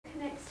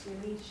to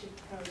your leadership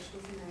approach,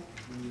 doesn't it?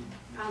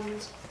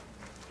 And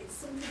it's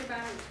something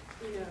about,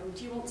 you know,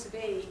 do you want to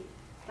be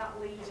that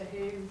leader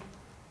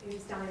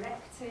who's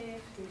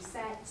directive, who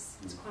sets,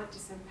 it's quite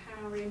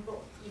disempowering, but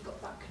you've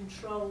got that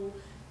control,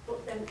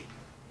 but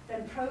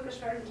then progress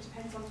very much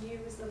depends on you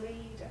as the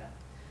leader.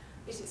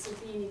 Is it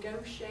something you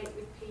negotiate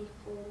with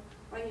people?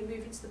 Are you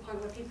moving to the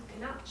point where people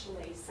can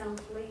actually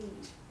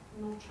self-lead,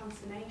 more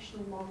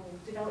transformational model,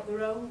 develop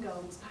their own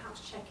goals,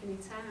 perhaps checking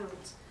it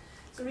out?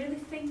 So really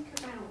think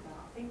about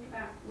that. Think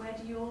about, where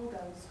do your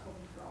goals come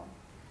from?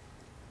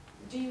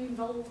 Do you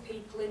involve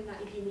people in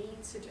that if you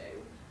need to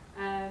do?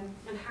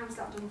 And how's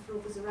that done for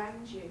others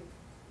around you?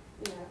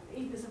 You know,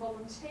 even as a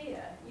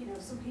volunteer, you know,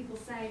 some people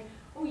say,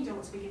 oh, you don't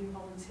want to be giving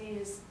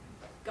volunteers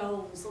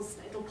goals,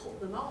 it'll put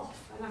them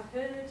off, and I've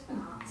heard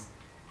that.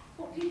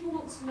 But people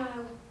want to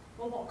know,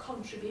 well, what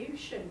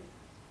contribution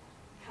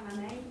can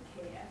I make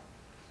here,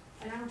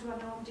 and how do I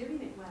know I'm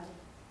doing it well?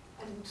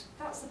 And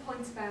that's the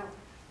point about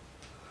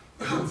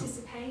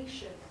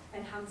participation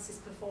enhances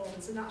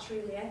performance, and that's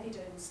really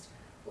evidenced.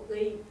 But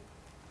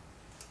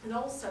and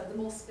also the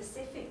more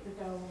specific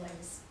the goal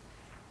is,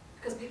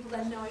 because people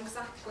then know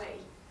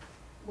exactly,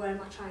 where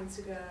am I trying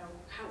to go?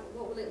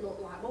 What will it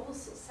look like? What will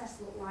success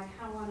look like?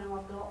 How will I know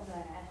I've got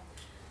there?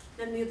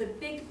 Then the other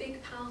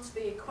big part of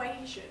the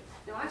equation.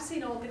 Now, I've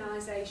seen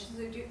organisations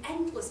who do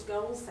endless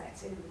goal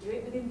setting, and they do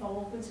it with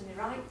involvement, and they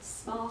write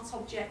SMART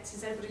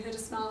objectives. Everybody heard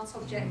of SMART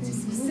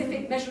objectives?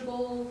 Specific,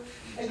 measurable,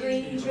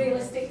 agreed,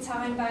 realistic,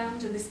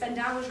 time-bound, and they spend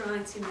hours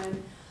writing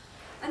them.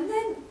 And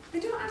then they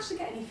don't actually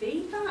get any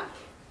feedback.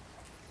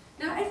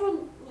 Now,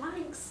 everyone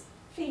likes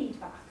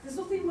feedback. There's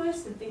nothing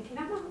worse than thinking,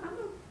 am I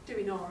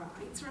doing all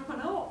right, or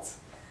am I not?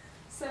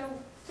 So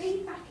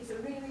feedback is a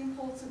really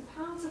important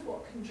part of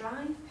what can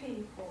drive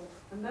people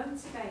and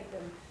motivate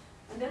them.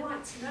 And they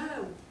like to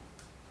know,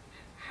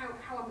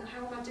 how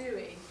am I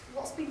doing?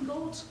 What's been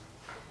good?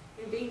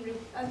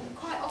 And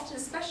quite often,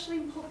 especially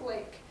in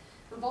public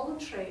and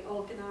voluntary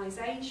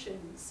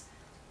organisations,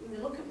 when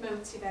they look at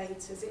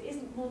motivators, it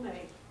isn't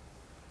money.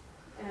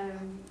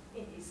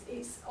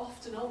 It's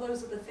often all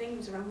those other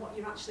things around what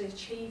you're actually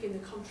achieving, the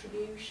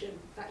contribution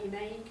that you're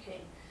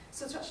making.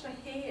 So to actually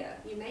hear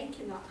you're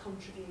making that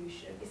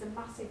contribution is a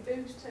massive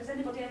boost. Has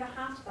anybody ever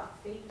had that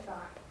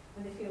feedback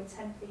when they feel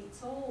 10 feet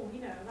tall?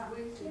 You know, that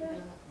we do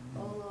that.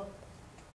 All up.